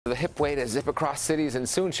the hip way to zip across cities, and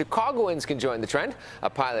soon Chicagoans can join the trend. A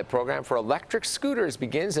pilot program for electric scooters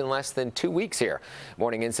begins in less than 2 weeks here.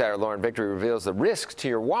 Morning Insider Lauren Victory reveals the risks to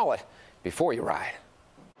your wallet before you ride.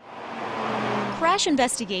 Crash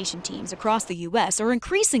investigation teams across the U.S. are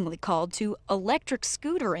increasingly called to electric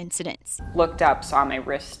scooter incidents. Looked up, saw my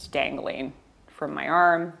wrist dangling from my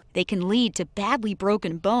arm. They can lead to badly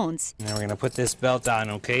broken bones. Now we're going to put this belt on,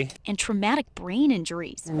 okay? And traumatic brain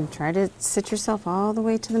injuries. And try to sit yourself all the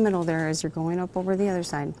way to the middle there as you're going up over the other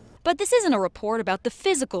side. But this isn't a report about the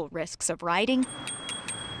physical risks of riding.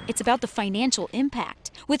 It's about the financial impact.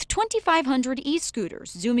 With 2,500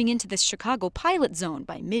 e-scooters zooming into the Chicago pilot zone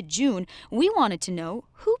by mid-June, we wanted to know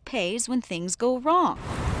who pays when things go wrong.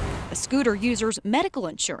 A scooter user's medical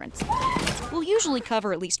insurance will usually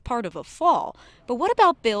cover at least part of a fall. But what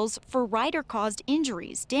about bills for rider-caused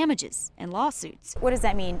injuries, damages, and lawsuits? What does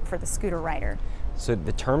that mean for the scooter rider? So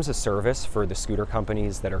the terms of service for the scooter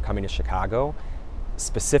companies that are coming to Chicago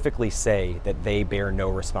specifically say that they bear no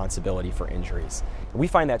responsibility for injuries. We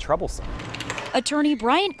find that troublesome. Attorney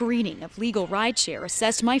Bryant Greening of Legal Rideshare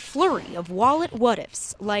assessed my flurry of wallet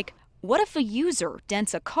what-ifs, like what if a user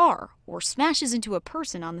dents a car or smashes into a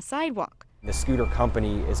person on the sidewalk? The scooter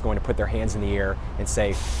company is going to put their hands in the air and say,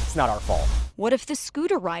 it's not our fault. What if the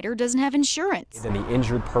scooter rider doesn't have insurance? Then the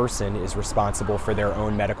injured person is responsible for their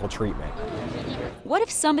own medical treatment. What if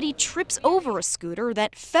somebody trips over a scooter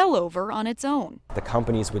that fell over on its own? The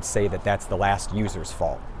companies would say that that's the last user's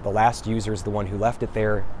fault. The last user is the one who left it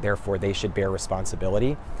there, therefore they should bear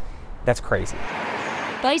responsibility. That's crazy.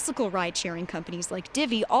 Bicycle ride-sharing companies like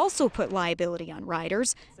Divvy also put liability on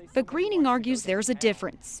riders, but Greening argues there's a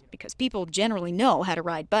difference because people generally know how to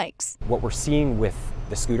ride bikes. What we're seeing with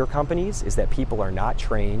the scooter companies is that people are not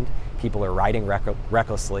trained, people are riding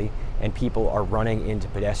recklessly, and people are running into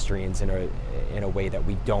pedestrians in a way that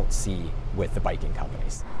we don't see with the biking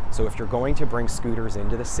companies. So if you're going to bring scooters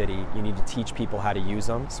into the city, you need to teach people how to use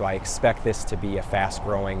them. So I expect this to be a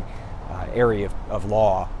fast-growing area of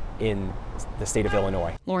law in the state of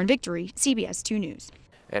Illinois. Lauren Victory, CBS 2 News.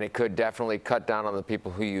 And it could definitely cut down on the people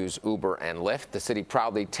who use Uber and Lyft. The city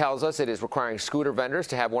proudly tells us it is requiring scooter vendors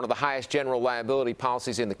to have one of the highest general liability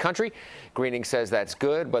policies in the country. Greening says that's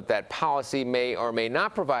good, but that policy may or may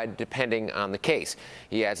not provide depending on the case.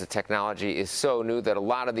 He adds the technology is so new that a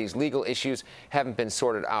lot of these legal issues haven't been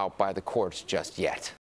sorted out by the courts just yet.